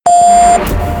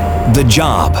The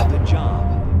job.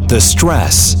 The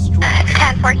stress.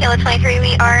 10-4 Kilo 23,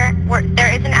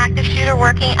 there is an active shooter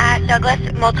working at Douglas.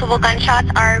 Multiple gunshots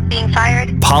are being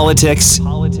fired. Politics.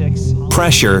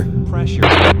 Pressure.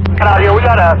 Get out here. We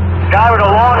got a guy with a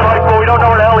long rifle. We don't know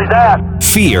where the hell he's at.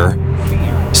 Fear.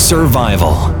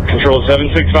 Survival. Control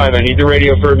 765, I need the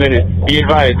radio for a minute. Be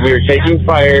advised, we are taking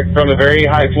fire from a very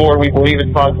high floor. We believe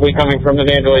it's possibly coming from the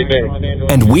Mandalay Bay.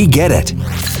 And we get it.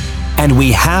 And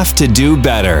we have to do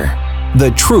better.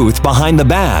 The truth behind the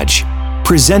badge.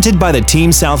 Presented by the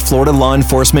Team South Florida Law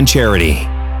Enforcement Charity.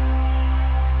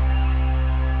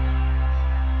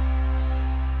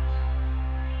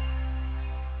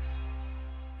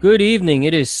 Good evening.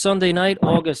 It is Sunday night,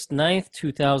 August 9th,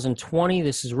 2020.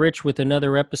 This is Rich with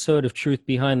another episode of Truth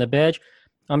Behind the Badge.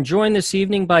 I'm joined this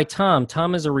evening by Tom.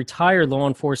 Tom is a retired law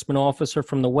enforcement officer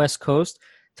from the West Coast.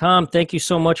 Tom, thank you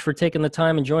so much for taking the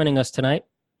time and joining us tonight.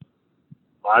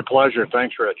 My pleasure.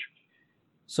 Thanks, Rich.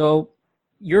 So,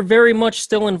 you're very much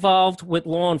still involved with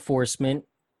law enforcement,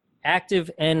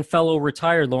 active and fellow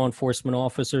retired law enforcement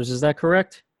officers. Is that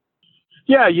correct?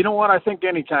 Yeah, you know what? I think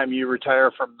anytime you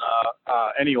retire from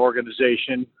any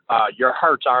organization, your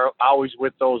hearts are always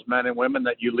with those men and women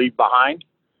that you leave behind.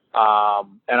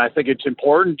 And I think it's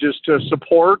important just to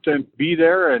support and be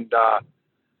there. And,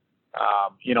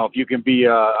 if you can be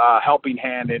a helping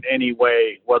hand in any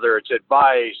way, whether it's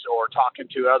advice or talking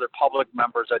to other public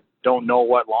members that don't know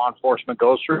what law enforcement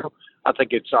goes through, I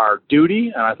think it's our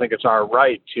duty and I think it's our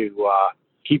right to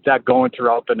keep that going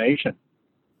throughout the nation.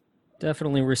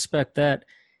 Definitely respect that.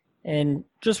 And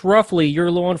just roughly,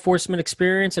 your law enforcement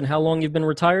experience and how long you've been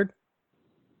retired?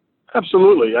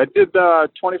 Absolutely. I did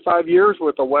 25 years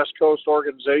with a West Coast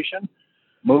organization,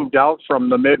 moved out from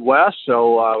the Midwest,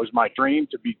 so it was my dream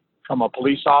to become a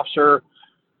police officer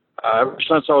ever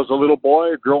since I was a little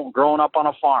boy, growing up on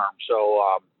a farm.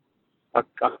 So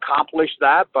accomplished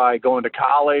that by going to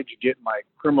college, getting my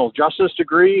criminal justice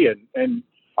degree, and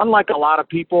unlike a lot of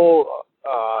people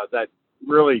that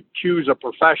really choose a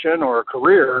profession or a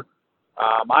career,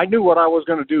 I knew what I was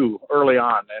going to do early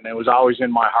on, and it was always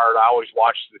in my heart. I always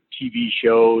watched the TV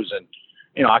shows,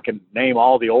 and I can name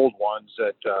all the old ones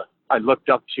that I looked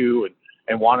up to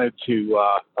and wanted to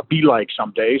be like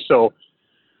someday. So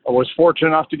I was fortunate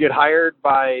enough to get hired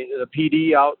by the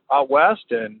PD out west,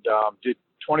 and did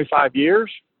 25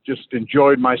 years. Just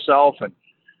enjoyed myself, and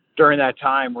during that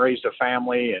time raised a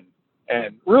family,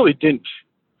 and really didn't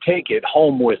take it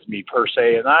home with me per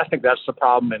se. And I think that's the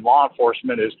problem in law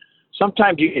enforcement is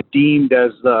sometimes you get deemed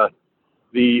as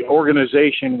the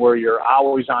organization where you're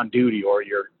always on duty or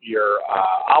you're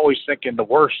always thinking the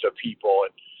worst of people.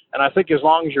 And I think as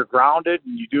long as you're grounded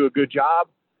and you do a good job,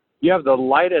 you have the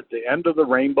light at the end of the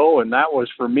rainbow. And that was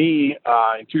for me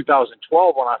in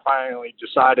 2012 when I finally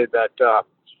decided that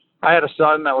I had a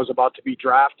son that was about to be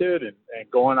drafted and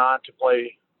going on to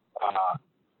play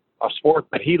a sport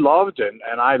that he loved, and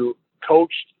I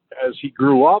coached as he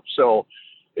grew up. So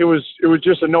it was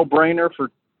just a no-brainer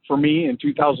for me in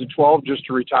 2012 just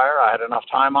to retire. I had enough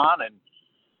time on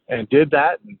and did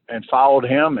that and followed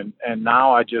him. And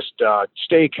now I just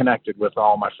stay connected with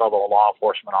all my fellow law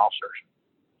enforcement officers.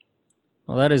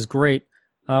 Well, that is great.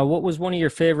 What was one of your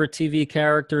favorite TV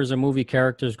characters or movie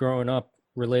characters growing up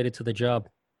related to the job?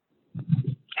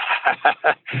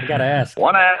 I got to ask.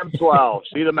 1 Adam 12,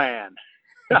 see the man.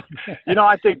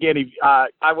 I think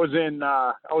I was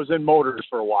in motors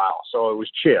for a while, so it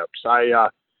was Chips. I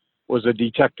was a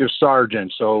detective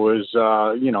sergeant, so it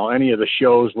was any of the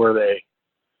shows where they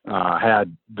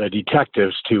had the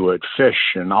detectives to it, Fish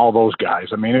and all those guys.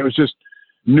 I mean, it was just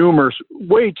numerous,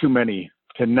 way too many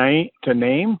to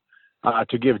name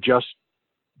to give just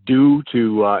due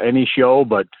to any show.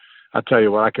 But I'll tell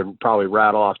you what, I could probably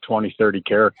rattle off 20, 30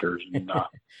 characters. And,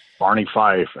 Barney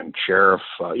Fife and Sheriff,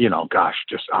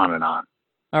 just on and on.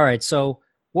 All right, so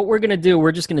what we're going to do,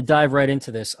 we're just going to dive right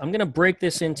into this. I'm going to break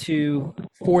this into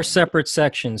 4 separate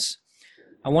sections.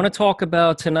 I want to talk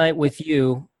about tonight with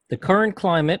you the current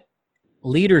climate,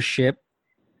 leadership,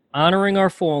 honoring our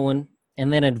fallen,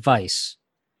 and then advice.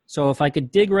 So if I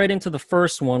could dig right into the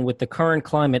first one with the current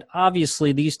climate,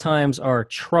 obviously these times are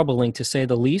troubling to say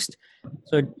the least.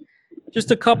 So just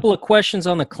a couple of questions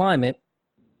on the climate.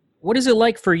 What is it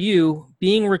like for you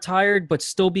being retired but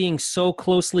still being so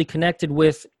closely connected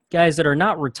with guys that are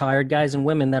not retired, guys and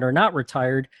women that are not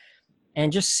retired,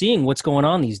 and just seeing what's going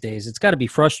on these days? It's got to be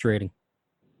frustrating.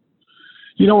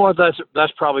 You know what?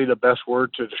 That's probably the best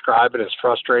word to describe it. It's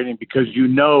frustrating because you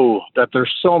know that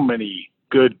there's so many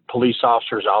good police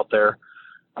officers out there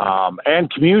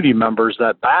and community members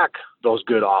that back those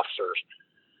good officers.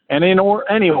 And in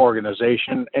any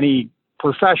organization, any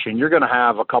profession, you're going to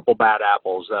have a couple bad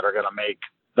apples that are going to make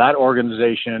that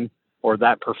organization or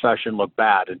that profession look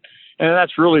bad. And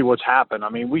that's really what's happened. I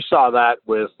mean, we saw that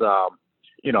with, the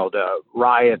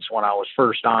riots when I was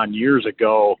first on years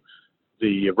ago,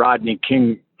 the Rodney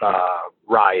King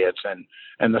riots and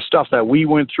the stuff that we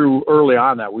went through early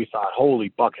on that we thought, holy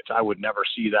buckets, I would never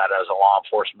see that as a law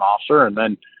enforcement officer. And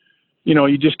then,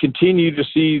 you just continue to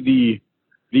see the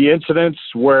incidents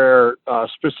where a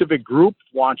specific group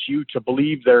wants you to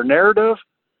believe their narrative.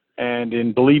 And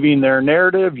in believing their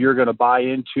narrative, you're going to buy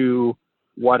into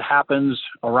what happens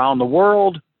around the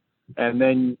world. And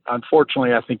then,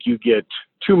 unfortunately, I think you get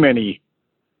too many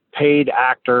paid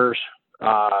actors,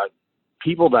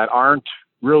 people that aren't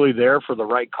really there for the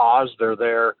right cause. They're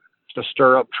there to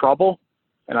stir up trouble.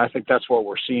 And I think that's what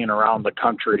we're seeing around the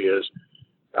country is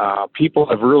people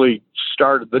have really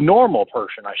started, the normal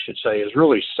person, I should say, has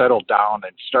really settled down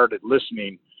and started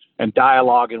listening and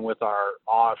dialoguing with our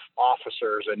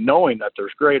officers and knowing that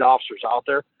there's great officers out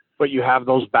there, but you have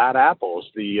those bad apples.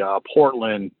 The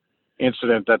Portland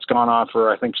incident that's gone on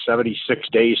for, I think, 76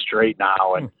 days straight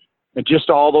now. And just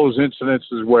all those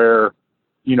incidences where,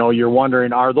 you're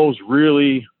wondering, are those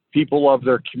really people of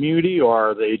their community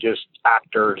or are they just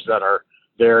actors that are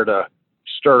there to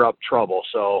stir up trouble?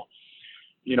 So,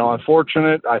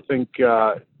 unfortunate, I think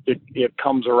it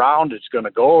comes around. It's going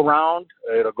to go around.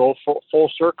 It'll go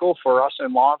full circle for us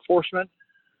in law enforcement.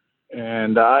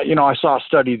 And, I saw a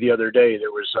study the other day.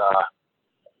 There was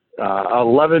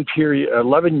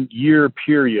 11-year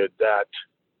period that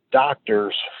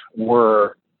doctors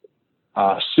were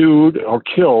sued or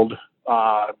killed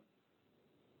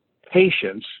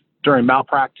patients during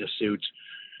malpractice suits.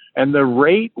 And the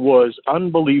rate was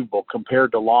unbelievable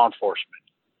compared to law enforcement.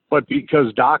 But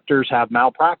because doctors have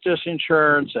malpractice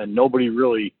insurance and nobody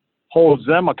really holds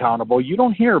them accountable, you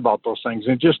don't hear about those things.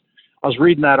 And I was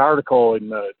reading that article I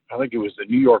think it was the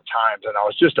New York Times, and I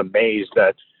was just amazed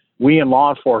that we in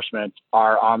law enforcement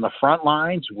are on the front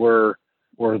lines. We're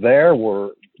there.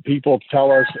 People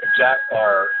tell us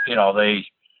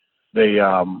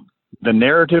the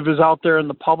narrative is out there in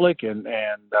the public, and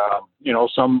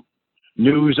some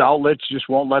news outlets just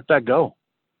won't let that go.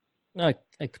 I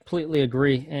completely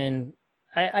agree. And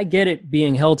I get it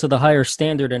being held to the higher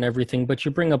standard and everything, but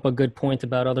you bring up a good point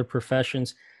about other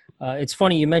professions. It's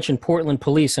funny, you mentioned Portland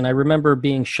police, and I remember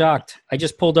being shocked. I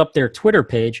just pulled up their Twitter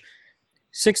page.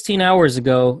 16 hours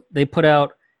ago, they put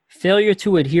out, failure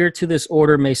to adhere to this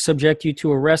order may subject you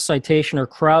to arrest, citation, or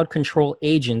crowd control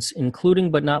agents,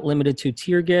 including but not limited to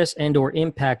tear gas and or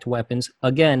impact weapons.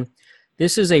 Again,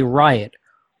 this is a riot.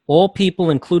 All people,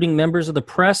 including members of the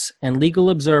press and legal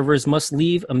observers, must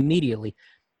leave immediately.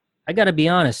 I got to be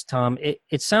honest, Tom,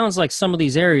 it sounds like some of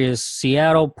these areas,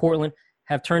 Seattle, Portland,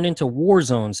 have turned into war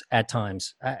zones at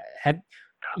times.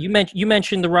 You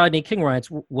mentioned the Rodney King riots.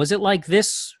 Was it like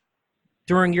this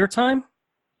during your time?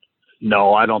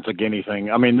 No, I don't think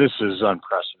anything. I mean, this is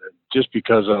unprecedented just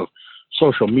because of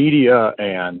social media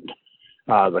and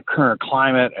the current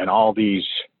climate and all these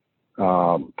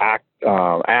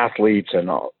athletes and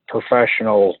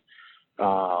professional,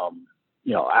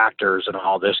 actors and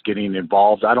all this getting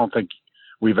involved. I don't think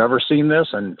we've ever seen this,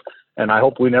 and I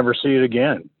hope we never see it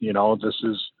again. This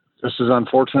is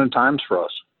unfortunate times for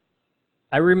us.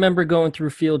 I remember going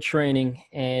through field training,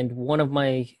 and one of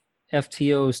my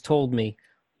FTOs told me,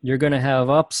 you're going to have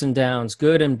ups and downs,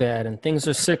 good and bad, and things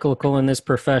are cyclical in this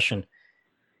profession.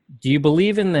 Do you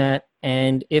believe in that?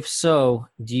 And if so,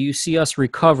 do you see us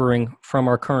recovering from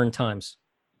our current times?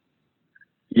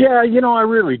 Yeah, I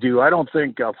really do. I don't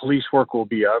think police work will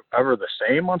be ever the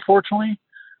same, unfortunately.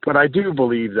 But I do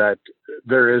believe that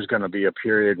there is going to be a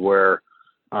period where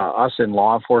us in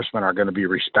law enforcement are going to be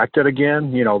respected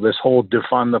again. This whole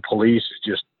defund the police is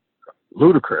just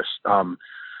ludicrous.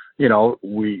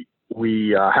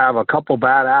 We have a couple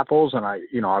bad apples, and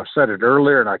I've said it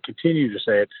earlier, and I continue to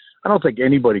say it. I don't think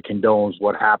anybody condones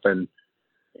what happened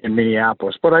in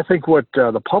Minneapolis, but I think what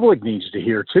the public needs to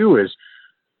hear too is,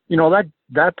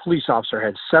 that police officer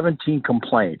had 17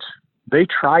 complaints. They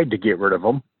tried to get rid of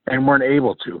them and weren't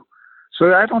able to.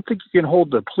 So I don't think you can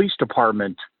hold the police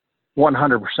department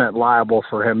 100% liable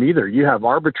for him either. You have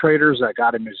arbitrators that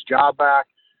got him his job back.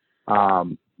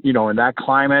 In that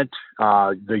climate,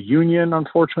 the union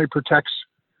unfortunately protects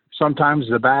sometimes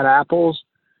the bad apples.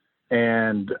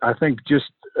 And I think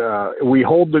just we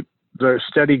hold the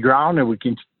steady ground and we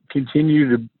can continue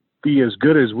to be as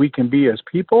good as we can be as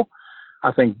people.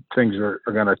 I think things are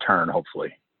going to turn,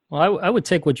 hopefully. Well, I would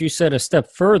take what you said a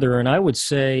step further, and I would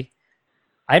say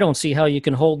I don't see how you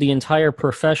can hold the entire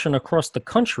profession across the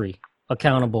country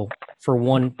accountable for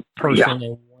one person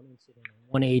and one incident,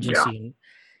 one agency.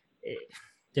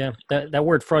 Yeah, that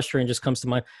word frustrating just comes to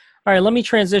mind. All right, let me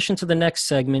transition to the next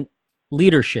segment,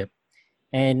 leadership.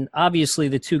 And obviously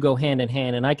the two go hand in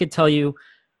hand. And I could tell you,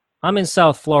 I'm in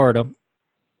South Florida,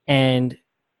 and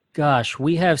gosh,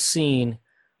 we have seen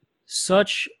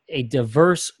such a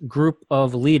diverse group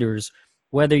of leaders,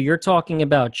 whether you're talking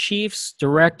about chiefs,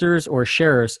 directors, or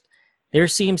sheriffs. There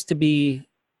seems to be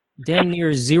damn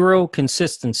near zero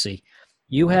consistency.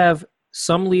 You have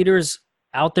some leaders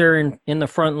out there in the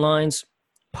front lines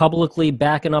publicly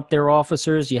backing up their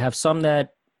officers. You have some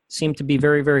that seem to be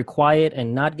very, very quiet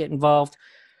and not get involved.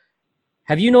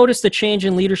 Have you noticed a change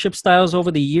in leadership styles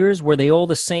over the years? Were they all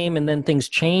the same and then things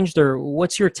changed? Or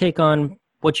what's your take on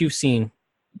what you've seen?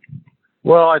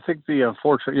 Well, I think the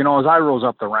unfortunate, as I rose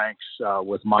up the ranks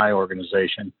with my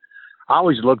organization, I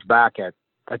always looked back at,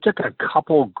 I took a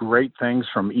couple great things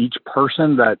from each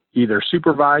person that either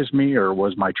supervised me or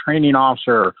was my training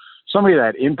officer or somebody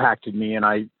that impacted me. And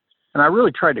I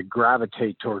really tried to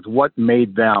gravitate towards what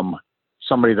made them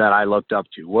somebody that I looked up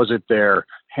to. Was it their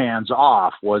hands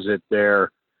off? Was it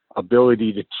their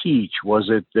ability to teach? Was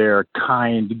it their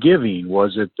kind giving?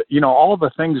 Was it, all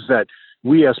the things that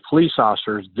we as police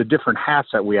officers, the different hats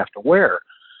that we have to wear.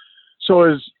 So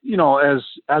as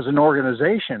an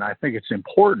organization, I think it's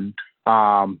important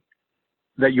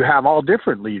that you have all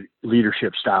different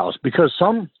leadership styles, because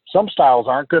some styles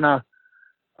aren't going to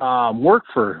work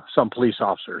for some police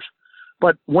officers.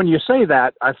 But when you say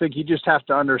that, I think you just have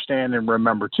to understand and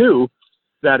remember too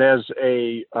that as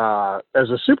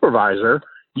a supervisor,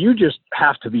 you just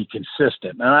have to be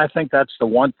consistent. And I think that's the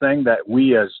one thing that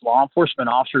we as law enforcement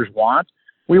officers want.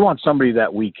 We want somebody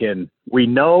that we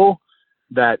know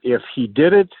that if he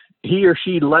did it, he or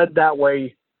she led that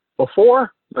way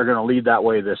before, they're going to lead that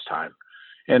way this time.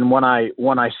 And when I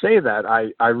say that,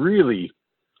 I really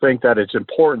think that it's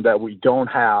important that we don't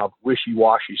have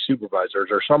wishy-washy supervisors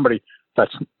or somebody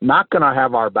that's not going to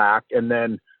have our back and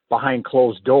then behind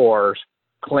closed doors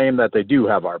claim that they do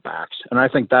have our backs. And I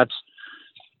think that's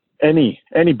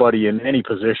anybody in any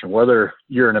position, whether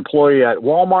you're an employee at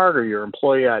Walmart or you're an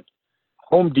employee at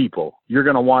Home Depot, you're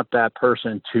going to want that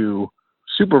person to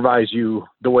supervise you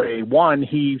the way, one,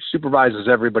 he supervises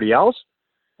everybody else,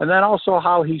 and then also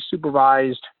how he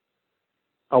supervised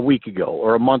a week ago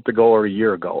or a month ago or a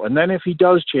year ago. And then if he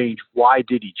does change, why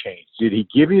did he change? Did he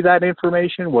give you that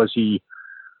information? Was he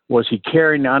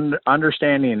caring,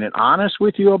 understanding, and honest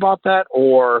with you about that,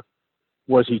 or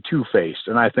was he two-faced?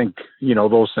 And I think,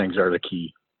 those things are the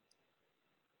key.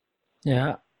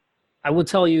 Yeah. I will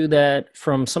tell you that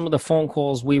from some of the phone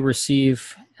calls we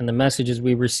receive and the messages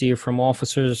we receive from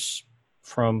officers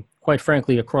from, quite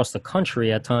frankly, across the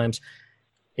country at times,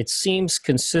 it seems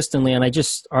consistently, and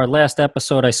our last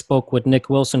episode, I spoke with Nick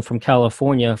Wilson from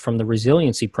California from the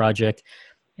Resiliency Project,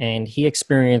 and he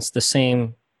experienced the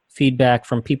same feedback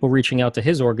from people reaching out to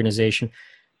his organization.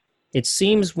 It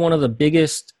seems one of the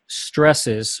biggest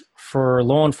stresses for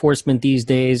law enforcement these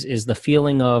days is the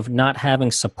feeling of not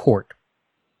having support.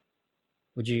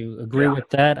 Would you agree with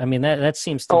that? I mean, that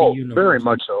seems to be universal. Very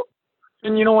much so.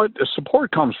 And you know what? The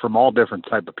support comes from all different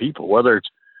type of people, whether it's,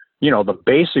 the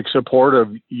basic support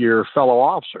of your fellow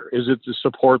officer. Is it the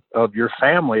support of your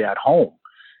family at home?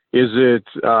 Is it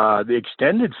the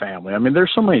extended family? I mean,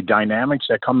 there's so many dynamics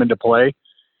that come into play.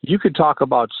 You could talk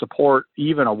about support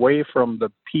even away from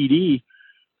the PD,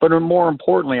 but more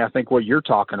importantly, I think what you're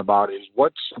talking about is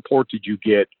what support did you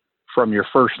get from your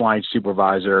first line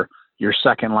supervisor, your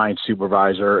second line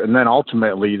supervisor, and then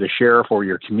ultimately the sheriff or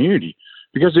your community.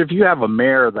 Because if you have a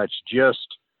mayor that's just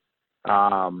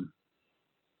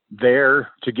there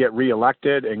to get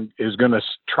reelected and is going to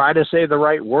try to say the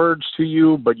right words to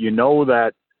you, but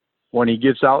that when he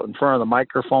gets out in front of the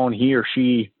microphone, he or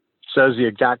she says the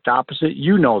exact opposite,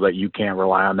 that you can't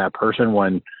rely on that person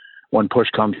when push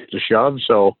comes to shove.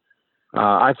 So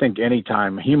I think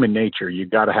anytime, human nature, you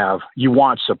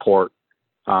want support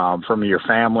from your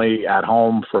family at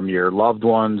home, from your loved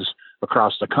ones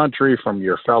across the country, from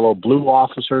your fellow blue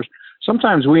officers.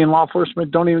 Sometimes we in law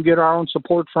enforcement don't even get our own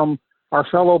support from our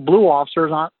fellow blue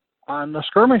officers on the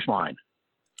skirmish line.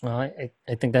 Well,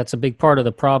 I think that's a big part of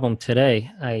the problem today.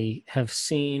 I have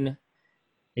seen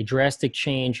a drastic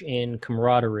change in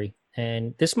camaraderie,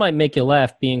 and this might make you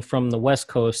laugh being from the West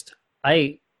Coast.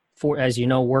 As you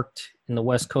know, worked in the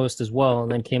West Coast as well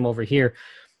and then came over here.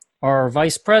 Our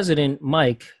vice president,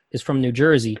 Mike, is from New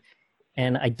Jersey,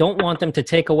 and I don't want them to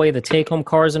take away the take-home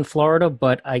cars in Florida,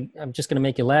 but I'm just going to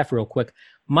make you laugh real quick.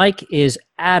 Mike is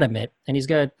adamant, and he's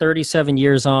got 37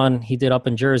 years on, he did up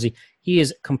in Jersey. He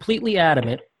is completely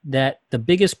adamant that the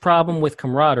biggest problem with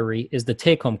camaraderie is the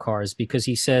take-home cars, because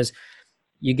he says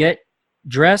you get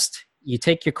dressed, You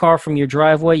take your car from your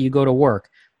driveway, you go to work.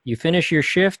 You finish your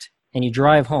shift, and you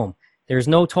drive home. There's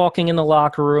no talking in the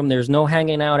locker room. There's no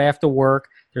hanging out after work.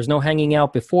 There's no hanging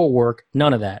out before work.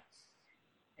 None of that.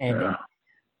 And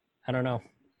I don't know.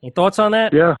 Any thoughts on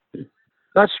that? Yeah,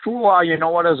 that's true. You know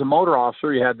what? As a motor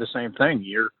officer, you had the same thing.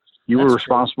 You were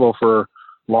responsible for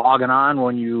logging on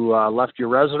when you left your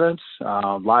residence,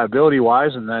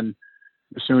 liability-wise, and then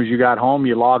as soon as you got home,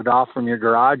 you logged off from your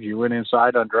garage, you went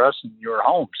inside, undressed, and you were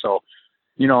home. So,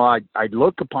 you know, I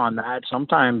look upon that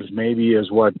sometimes maybe as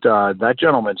what that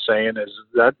gentleman's saying is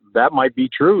that might be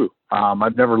true.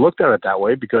 I've never looked at it that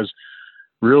way because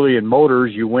really in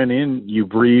motors, you went in, you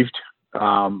briefed.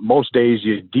 Most days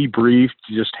you debriefed,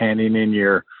 just handing in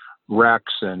your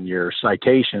recs and your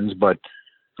citations. But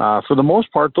for the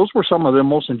most part, those were some of the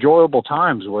most enjoyable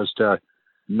times, was to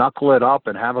knuckle it up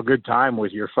and have a good time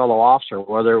with your fellow officer,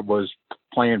 whether it was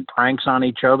playing pranks on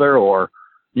each other or,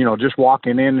 you know, just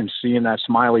walking in and seeing that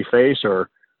smiley face, or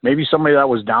maybe somebody that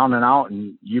was down and out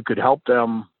and you could help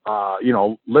them, you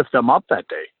know, lift them up that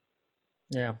day.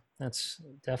 Yeah, that's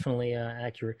definitely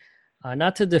accurate.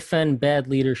 Not to defend bad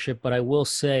leadership, but I will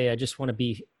say, I just want to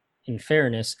be in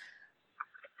fairness.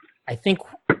 I think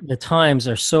the times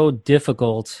are so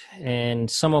difficult, and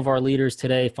some of our leaders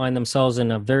today find themselves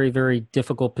in a very, very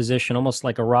difficult position, almost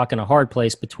like a rock and a hard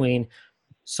place between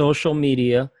social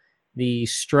media, the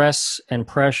stress and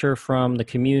pressure from the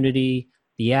community,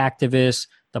 the activists,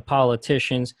 the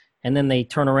politicians, and then they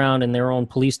turn around in their own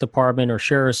police department or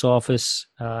sheriff's office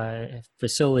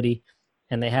facility,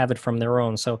 and they have it from their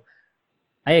own. So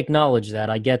I acknowledge that.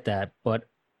 I get that. But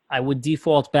I would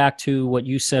default back to what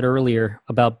you said earlier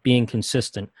about being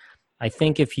consistent. I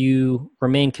think if you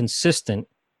remain consistent,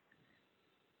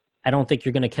 I don't think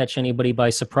you're going to catch anybody by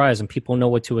surprise, and people know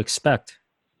what to expect.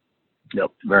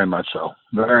 Yep, very much so.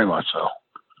 Very much so.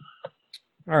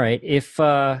 All right. If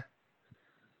out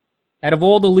of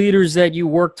all the leaders that you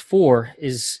worked for,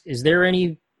 is there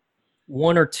any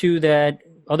one or two that,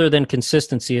 other than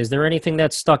consistency, is there anything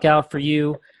that stuck out for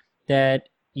you that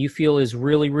you feel is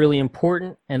really, really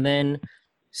important? And then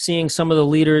seeing some of the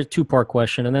leaders, two-part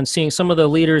question, and then seeing some of the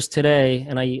leaders today,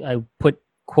 and I put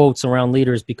quotes around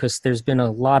leaders because there's been a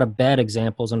lot of bad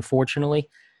examples, unfortunately.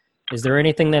 Is there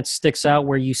anything that sticks out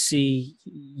where you see,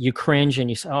 you cringe and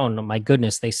you say, oh, no, my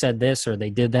goodness, they said this or they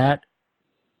did that?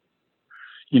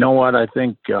 You know what? I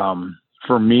think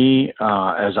for me,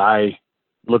 as I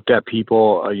looked at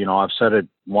people, you know, I've said it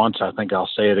once, I think I'll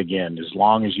say it again. As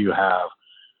long as you have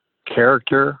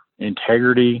character,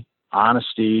 integrity,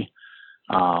 honesty,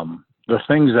 the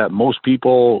things that most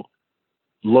people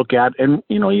look at, and,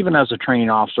 you know, even as a training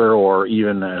officer or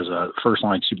even as a first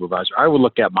line supervisor, I would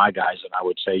look at my guys and I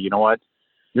would say, you know what,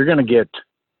 you're going to get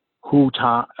who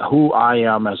I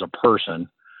am as a person,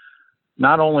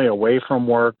 not only away from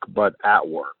work, but at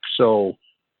work. So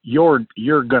you're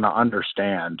going to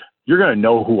understand, you're going to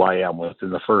know who I am within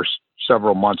the first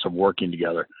several months of working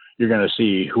together. You're going to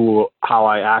see how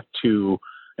I act to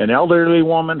an elderly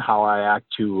woman, how I act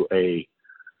to a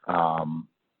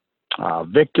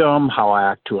victim, how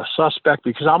I act to a suspect,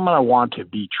 because I'm going to want to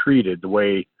be treated the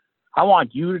way I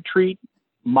want you to treat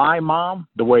my mom,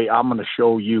 the way I'm going to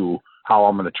show you how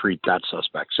I'm going to treat that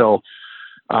suspect. So,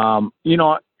 you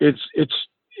know, it's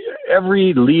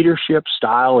every leadership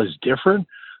style is different.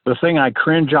 The thing I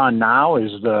cringe on now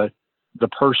is the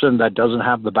person that doesn't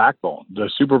have the backbone, the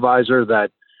supervisor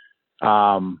that,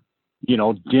 you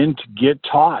know, didn't get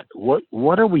taught.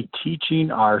 What are we teaching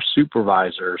our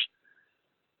supervisors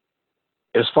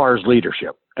as far as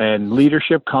leadership? And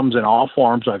leadership comes in all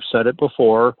forms. I've said it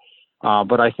before,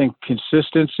 but I think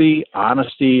consistency,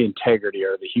 honesty, integrity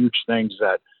are the huge things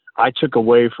that I took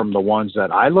away from the ones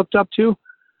that I looked up to.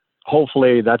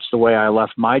 Hopefully that's the way I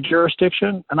left my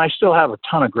jurisdiction. And I still have a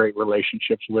ton of great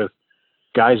relationships with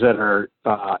guys that are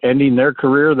ending their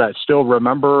career that still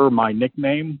remember my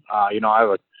nickname. You know, I have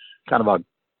a kind of a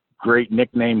great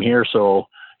nickname here. So,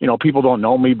 you know, people don't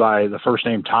know me by the first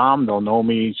name Tom. They'll know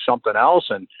me something else.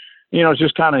 And, you know, it's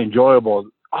just kind of enjoyable.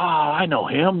 Oh, I know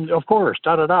him, of course,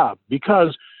 da-da-da,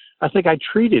 because I think I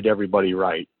treated everybody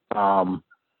right.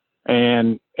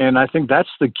 And I think that's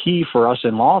the key for us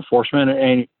in law enforcement.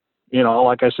 And, you know,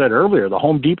 like I said earlier, the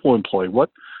Home Depot employee,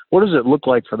 what does it look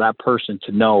like for that person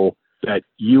to know that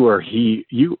you or he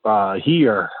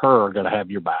or her are going to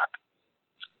have your back?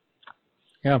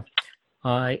 Yeah.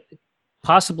 I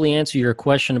possibly answer your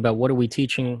question about what are we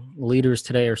teaching leaders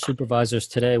today or supervisors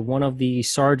today. One of the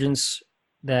sergeants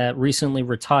that recently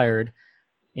retired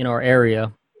in our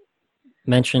area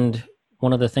mentioned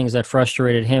one of the things that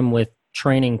frustrated him with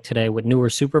training today with newer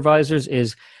supervisors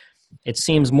is it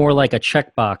seems more like a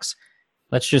checkbox.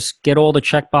 let's just get all the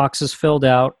check boxes filled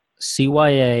out,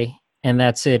 CYA, and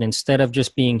that's it. Instead of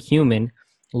just being human,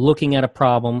 looking at a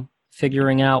problem,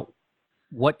 figuring out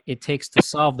what it takes to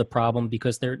solve the problem,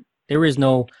 because there is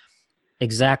no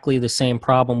exactly the same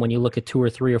problem when you look at 2 or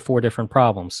 3 or 4 different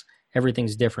problems.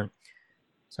 Everything's different.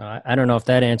 So I don't know if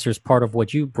that answers part of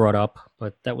what you brought up,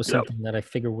 but that was something that I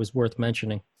figured was worth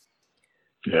mentioning.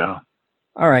 Yeah.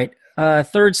 All right.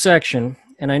 Third section,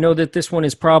 and I know that this one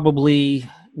is probably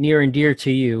near and dear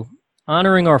to you,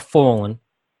 honoring our fallen,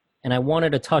 and I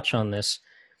wanted to touch on this.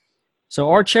 So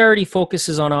our charity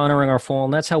focuses on honoring our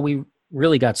fallen. That's how we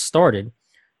really got started.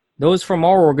 Those from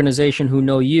our organization who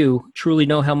know you truly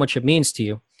know how much it means to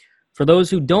you. For those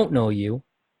who don't know you,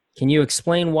 can you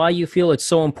explain why you feel it's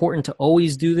so important to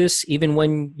always do this, even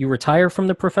when you retire from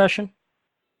the profession?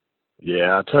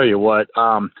 Yeah, I'll tell you what,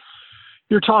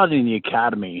 you're taught in the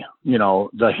academy,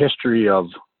 the history of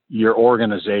your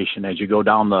organization as you go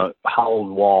down the hallowed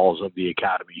walls of the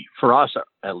academy, for us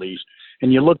at least.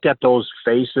 And you looked at those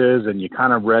faces and you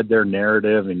kind of read their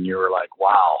narrative and you were like,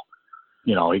 wow,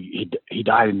 he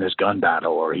died in this gun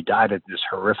battle, or he died at this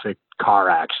horrific car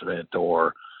accident,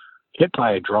 or hit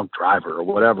by a drunk driver, or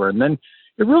whatever. And then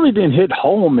it really didn't hit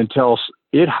home until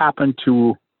it happened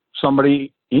to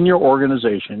somebody in your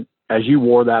organization as you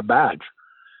wore that badge.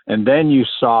 And then you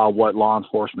saw what law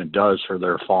enforcement does for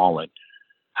their fallen,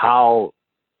 how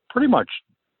pretty much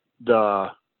the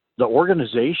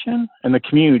organization and the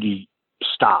community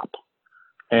stop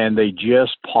and they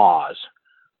just pause,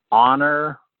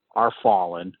 honor our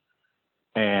fallen,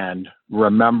 and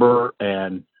remember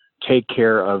and take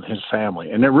care of his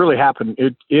family. And it really happened.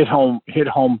 It hit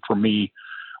home for me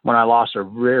when I lost a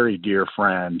very dear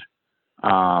friend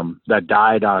that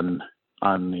died on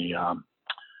the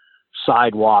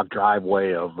sidewalk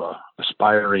driveway of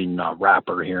aspiring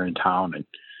rapper here in town.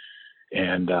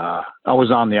 And I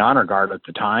was on the honor guard at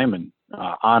the time, and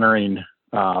honoring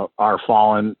our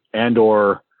fallen and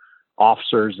or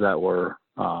officers that were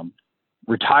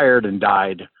retired and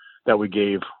died, that we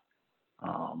gave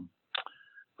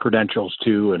credentials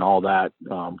to and all that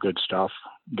good stuff,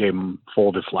 gave them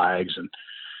folded flags,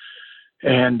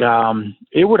 and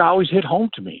it would always hit home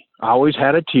to me. I always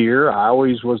had a tear. I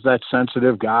always was that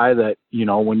sensitive guy that,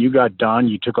 when you got done,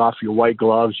 you took off your white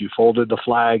gloves, you folded the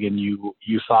flag, and you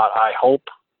thought, I hope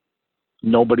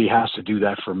nobody has to do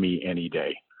that for me any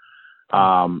day.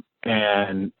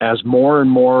 And as more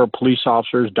and more police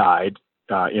officers died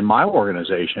in my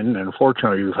organization, and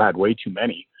unfortunately we've had way too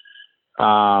many,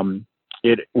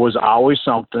 it was always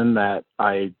something that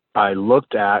I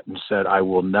looked at and said, I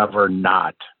will never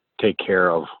not take care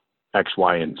of X,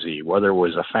 Y, and Z, whether it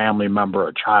was a family member,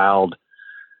 a child.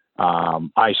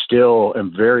 I still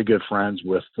am very good friends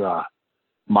with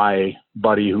my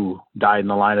buddy who died in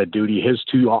the line of duty, his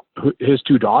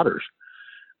two daughters.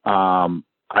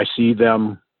 I see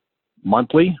them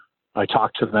monthly. I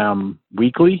talk to them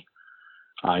weekly.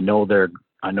 I know their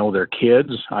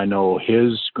kids. I know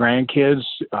his grandkids.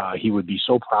 He would be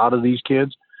so proud of these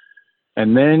kids.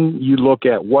 And then you look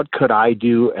at what could I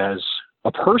do as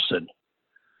a person.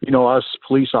 Us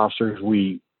police officers,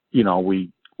 we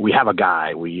have a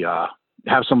guy. We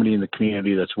have somebody in the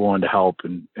community that's willing to help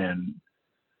and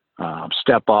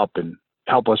step up and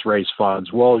help us raise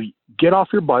funds. Well, get off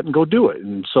your butt and go do it.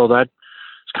 And so that's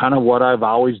kind of what I've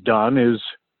always done, is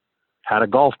had a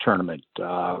golf tournament,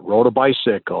 rode a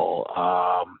bicycle,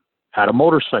 had a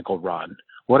motorcycle run,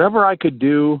 whatever I could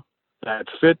do that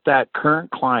fit that current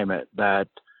climate, that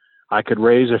I could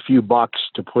raise a few bucks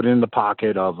to put in the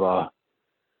pocket of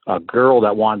a girl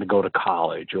that wanted to go to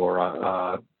college, or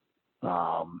a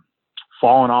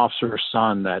fallen officer's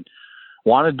son that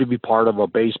wanted to be part of a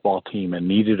baseball team and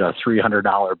needed a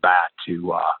 $300 bat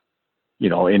to,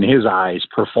 in his eyes,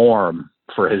 perform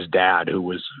for his dad, who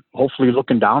was hopefully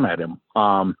looking down at him.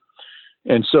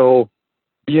 And so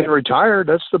being retired,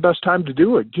 that's the best time to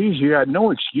do it. Geez, you had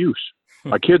no excuse.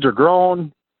 My kids are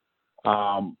grown.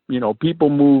 People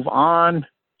move on.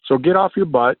 So get off your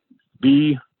butt,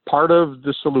 be part of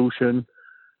the solution,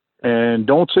 and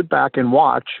don't sit back and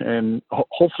watch. And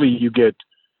hopefully you get,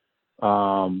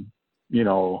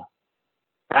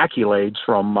 accolades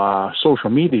from social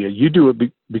media. You do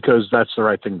it because that's the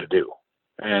right thing to do.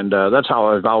 And that's how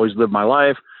I've always lived my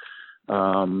life.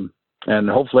 And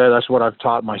hopefully that's what I've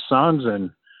taught my sons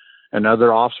and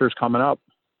other officers coming up.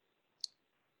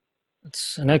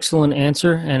 It's an excellent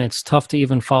answer, and it's tough to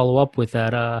even follow up with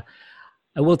that. I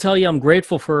will tell you I'm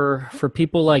grateful for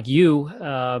people like you,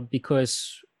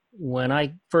 because when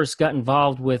I first got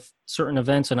involved with certain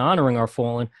events and honoring our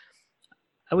fallen,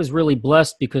 I was really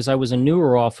blessed because I was a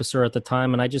newer officer at the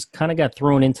time, and I just kind of got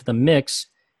thrown into the mix,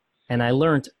 and I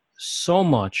learned so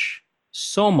much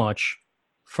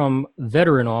from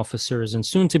veteran officers and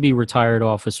soon to be retired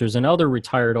officers and other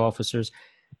retired officers.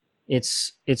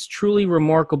 It's truly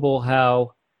remarkable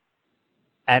how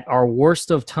at our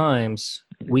worst of times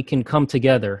we can come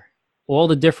together. All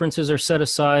the differences are set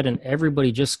aside and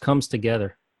everybody just comes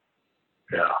together.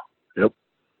 Yeah. Yep.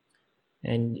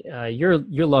 And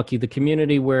you're lucky. The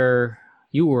community where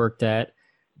you worked at,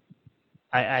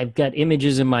 I've got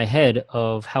images in my head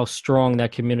of how strong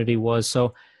that community was.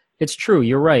 So it's true.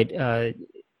 You're right.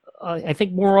 I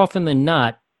think more often than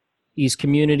not, these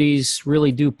communities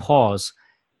really do pause.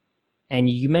 And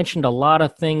you mentioned a lot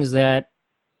of things that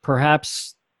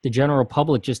perhaps the general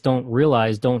public just don't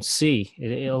realize, don't see.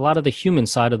 A lot of the human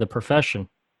side of the profession.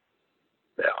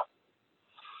 Yeah.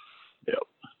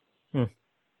 Yep.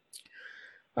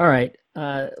 All right.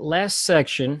 Last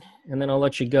section, and then I'll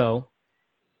let you go.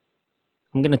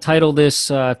 I'm going to title this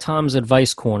Tom's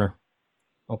Advice Corner.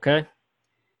 Okay?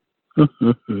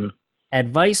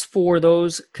 Advice for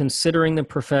those considering the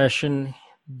profession.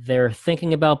 They're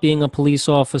thinking about being a police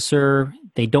officer.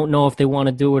 They don't know if they want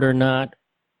to do it or not.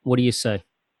 What do you say?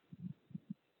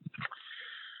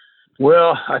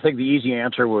 Well, I think the easy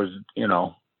answer was,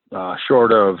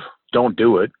 short of don't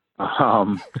do it.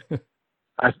 I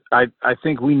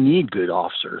think we need good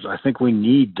officers. I think we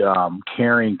need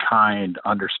caring, kind,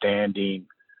 understanding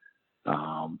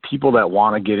people that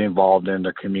want to get involved in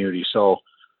their community. So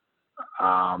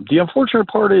the unfortunate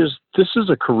part is this is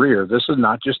a career. This is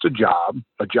not just a job.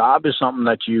 A job is something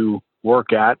that you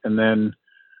work at, and then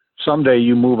someday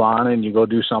you move on and you go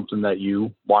do something that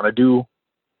you want to do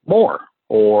more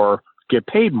or get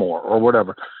paid more or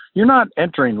whatever. You're not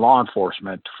entering law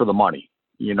enforcement for the money.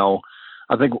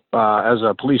 I think as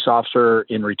a police officer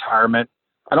in retirement,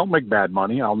 I don't make bad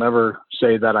money. I'll never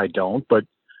say that I don't, but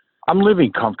I'm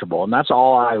living comfortable, and that's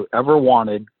all I ever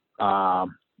wanted.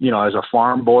 As a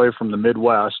farm boy from the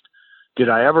Midwest, did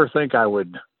I ever think I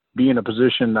would be in a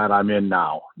position that I'm in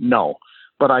now? No,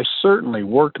 but I certainly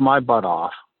worked my butt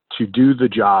off to do the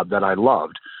job that I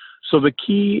loved. So the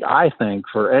key, I think,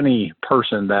 for any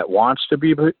person that wants to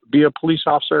be a police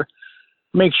officer,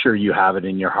 make sure you have it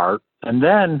in your heart. And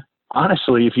then,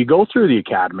 honestly, if you go through the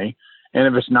academy and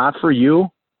if it's not for you,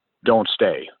 don't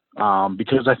stay.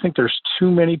 Because I think there's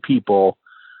too many people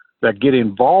that get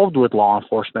involved with law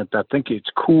enforcement that think it's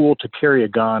cool to carry a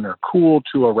gun or cool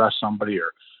to arrest somebody,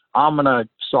 or I'm going to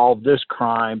solve this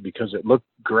crime because it looked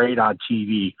great on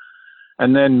TV.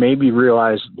 And then maybe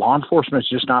realize law enforcement is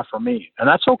just not for me. And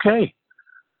that's okay.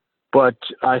 But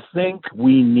I think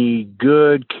we need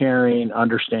good, caring,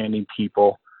 understanding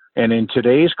people. And in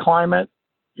today's climate,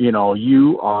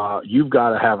 you've got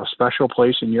to have a special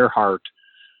place in your heart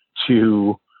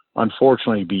to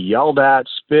unfortunately be yelled at,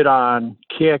 spit on,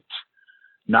 kicked,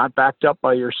 not backed up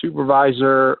by your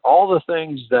supervisor, all the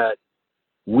things that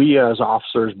we as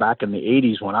officers back in the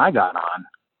 80s when I got on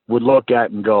would look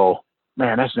at and go,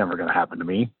 man, that's never going to happen to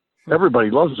me. Everybody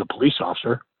loves a police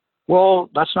officer. Well,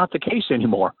 that's not the case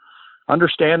anymore.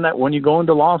 Understand that when you go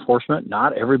into law enforcement,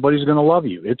 not everybody's going to love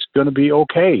you. It's going to be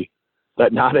okay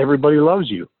that not everybody loves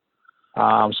you.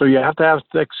 So you have to have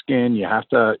thick skin. You have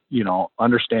to,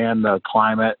 understand the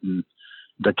climate and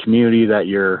the community that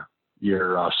you're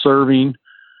serving.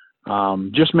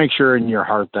 Just make sure in your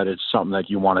heart that it's something that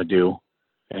you want to do,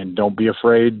 and don't be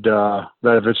afraid that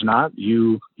if it's not,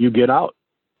 you get out.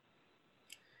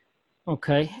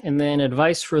 Okay. And then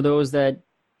advice for those that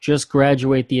just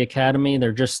graduate the academy.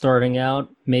 They're just starting out,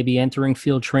 maybe entering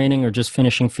field training or just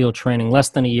finishing field training, less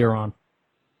than a year on.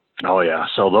 Oh yeah.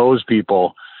 So those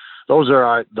people, those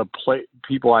are the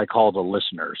people I call the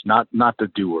listeners, not the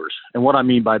doers. And what I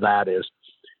mean by that is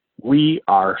we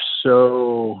are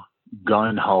so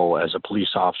gung-ho as a police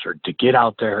officer to get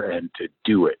out there and to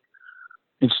do it.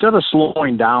 Instead of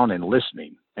slowing down and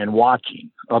listening and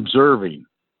watching, observing,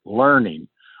 learning,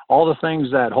 all the things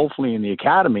that hopefully in the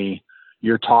academy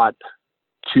you're taught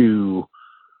to,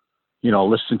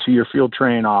 listen to your field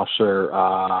training officer,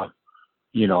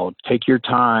 take your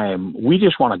time. We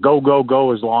just want to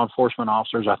go as law enforcement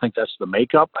officers. I think that's the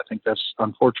makeup. I think that's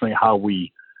unfortunately how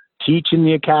we teach in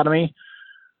the academy.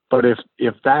 But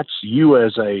if that's you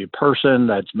as a person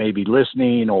that's maybe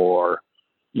listening or,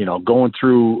 going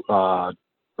through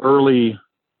early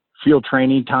field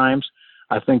training times,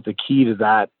 I think the key to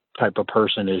that type of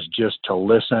person is just to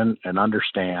listen and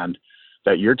understand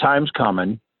that your time's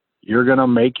coming. You're going to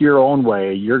make your own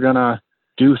way. You're going to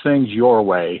do things your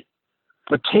way.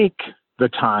 But take the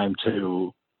time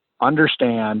to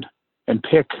understand and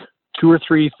pick 2 or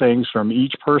 3 things from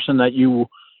each person that you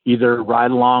either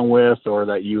ride along with or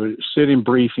that you sit in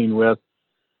briefing with,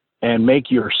 and make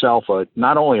yourself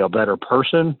not only a better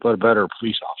person, but a better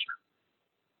police officer.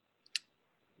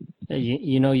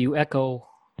 You echo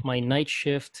my night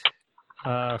shift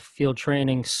field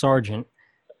training sergeant.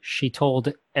 She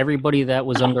told everybody that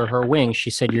was under her wing,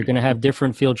 she said, you're going to have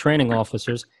different field training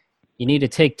officers. You need to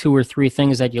take 2 or 3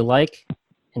 things that you like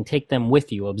and take them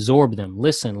with you, absorb them,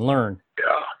 listen, learn.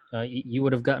 Yeah. You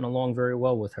would have gotten along very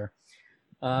well with her.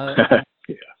 Yeah.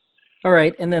 All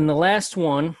right. And then the last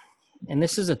one, and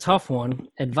this is a tough one,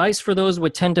 advice for those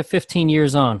with 10 to 15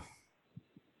 years on.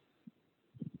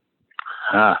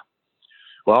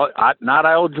 Well, not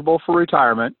eligible for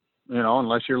retirement,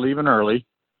 unless you're leaving early.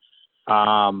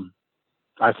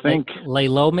 I think lay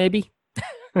low, maybe.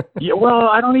 Yeah, well,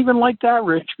 I don't even like that,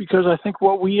 Rich, because I think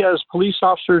what we as police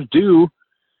officers do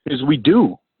is we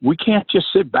can't just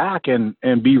sit back and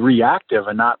be reactive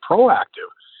and not proactive.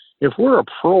 If we're a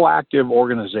proactive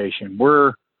organization,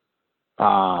 we're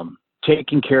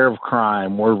taking care of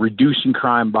crime, we're reducing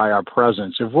crime by our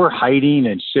presence. If we're hiding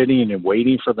and sitting and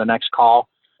waiting for the next call,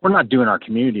 we're not doing our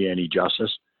community any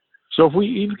justice. So if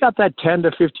you've got that 10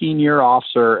 to 15 year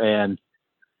officer and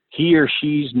he or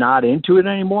she's not into it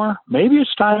anymore, maybe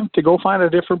it's time to go find a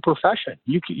different profession.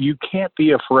 You can't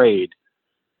be afraid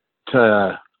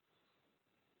to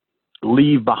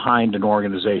leave behind an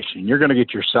organization. You're going to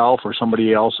get yourself or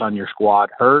somebody else on your squad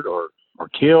hurt or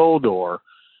killed or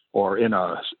in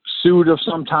a suit of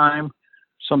some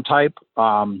type.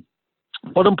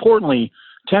 But importantly,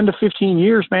 10 to 15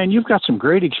 years, man, you've got some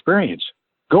great experience.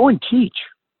 Go and teach.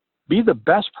 Be the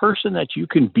best person that you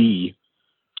can be.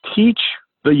 Teach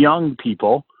the young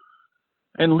people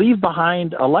and leave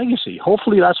behind a legacy.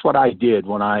 Hopefully that's what I did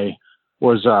when I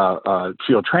was a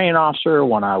field training officer,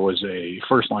 when I was a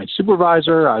first line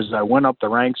supervisor, as I went up the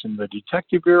ranks in the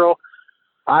detective bureau.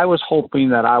 I was hoping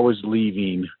that I was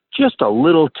leaving just a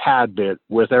little tad bit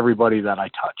with everybody that I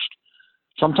touched.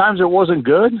 Sometimes it wasn't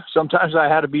good. Sometimes I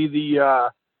had to be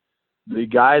the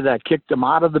guy that kicked them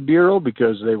out of the bureau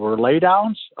because they were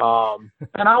laydowns.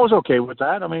 And I was okay with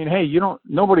that. I mean, hey,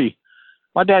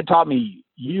 my dad taught me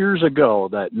years ago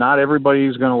that not everybody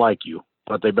is going to like you,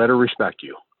 but they better respect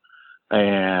you.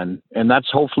 And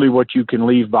that's hopefully what you can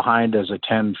leave behind as a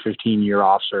 10, 15 year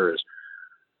officer is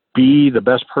be the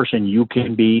best person you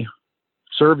can be,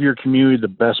 serve your community the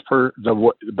best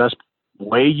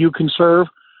way you can serve.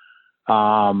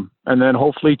 And then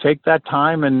hopefully take that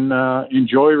time and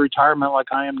enjoy retirement like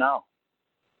I am now.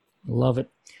 Love it.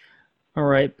 All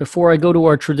right. Before I go to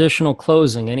our traditional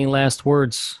closing, any last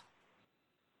words?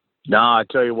 No, I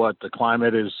tell you what, the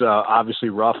climate is obviously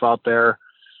rough out there.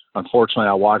 Unfortunately,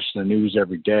 I watch the news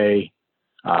every day.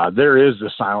 There is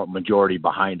the silent majority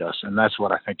behind us, and that's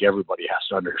what I think everybody has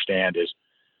to understand is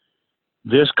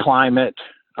this climate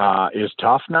is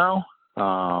tough now.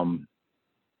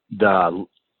 The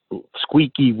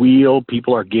squeaky wheel,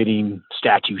 people are getting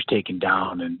statues taken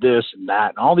down and this and that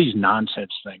and all these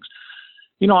nonsense things.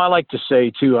 I like to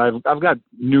say too, I've got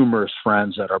numerous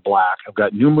friends that are Black. I've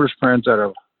got numerous friends that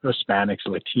are Hispanics,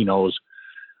 Latinos.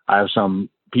 I have some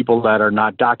people that are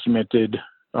not documented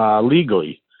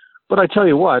legally. But I tell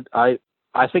you what, I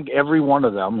think every one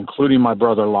of them, including my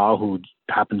brother-in-law, who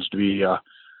happens to be a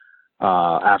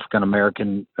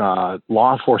African-American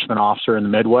law enforcement officer in the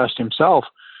Midwest himself,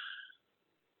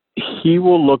 he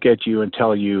will look at you and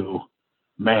tell you,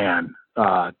 man,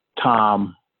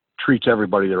 Tom treats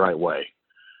everybody the right way.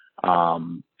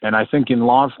 And I think in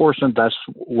law enforcement, that's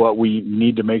what we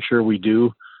need to make sure we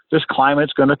do. This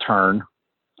climate's going to turn.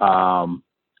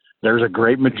 There's a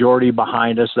great majority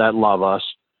behind us that love us.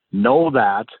 Know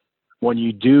that when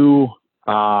you do,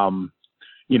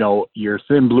 your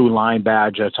thin blue line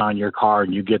badge that's on your car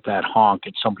and you get that honk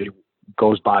and somebody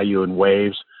goes by you and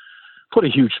waves, put a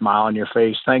huge smile on your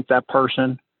face. Thank that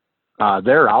person.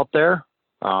 They're out there.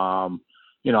 I'm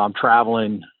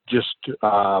traveling just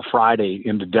Friday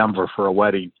into Denver for a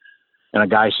wedding, and a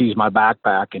guy sees my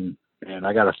backpack and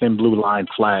I got a thin blue line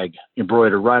flag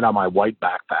embroidered right on my white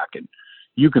backpack. And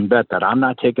you can bet that I'm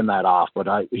not taking that off. But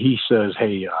he says,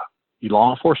 hey, you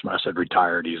law enforcement? I said,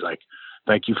 retired. He's like,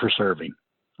 thank you for serving.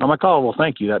 I'm like, oh, well,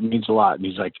 thank you. That means a lot. And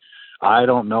he's like, I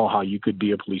don't know how you could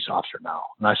be a police officer now.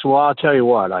 And I said, well, I'll tell you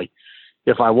what,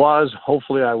 if I was,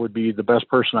 hopefully I would be the best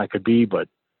person I could be, but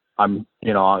I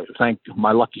thank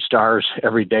my lucky stars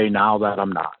every day now that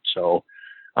I'm not. So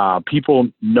people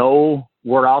know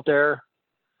we're out there.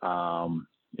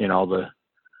 The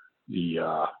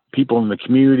people in the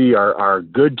community are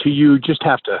good to you. Just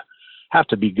have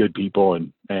to be good people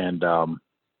and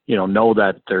know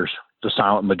that there's the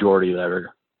silent majority that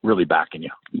are really backing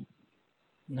you.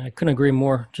 I couldn't agree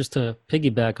more. Just to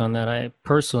piggyback on that, I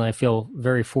feel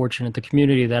very fortunate. The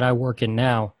community that I work in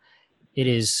now it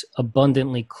is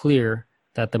abundantly clear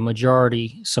that the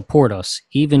majority support us,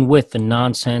 even with the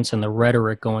nonsense and the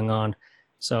rhetoric going on.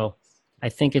 So I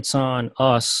think it's on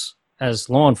us as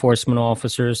law enforcement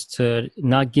officers to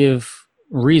not give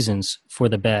reasons for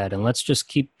the bad, and let's just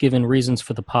keep giving reasons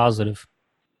for the positive.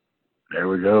 There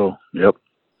we go. Yep.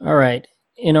 All right.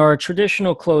 In our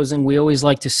traditional closing, we always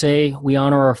like to say we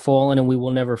honor our fallen and we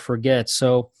will never forget.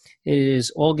 So it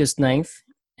is August 9th,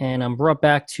 and I'm brought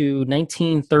back to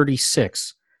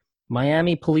 1936.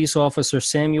 Miami police officer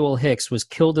Samuel Hicks was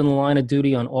killed in the line of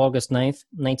duty on August 9th,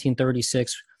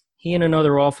 1936. He and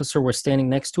another officer were standing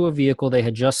next to a vehicle they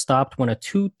had just stopped when a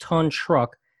 2-ton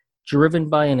truck driven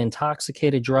by an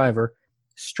intoxicated driver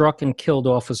struck and killed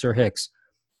Officer Hicks.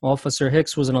 Officer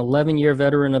Hicks was an 11-year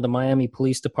veteran of the Miami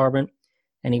Police Department,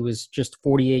 and he was just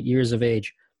 48 years of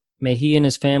age. May he and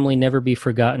his family never be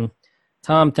forgotten.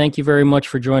 Tom, thank you very much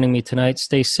for joining me tonight.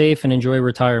 Stay safe and enjoy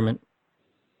retirement.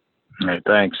 Hey,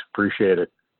 thanks. Appreciate it.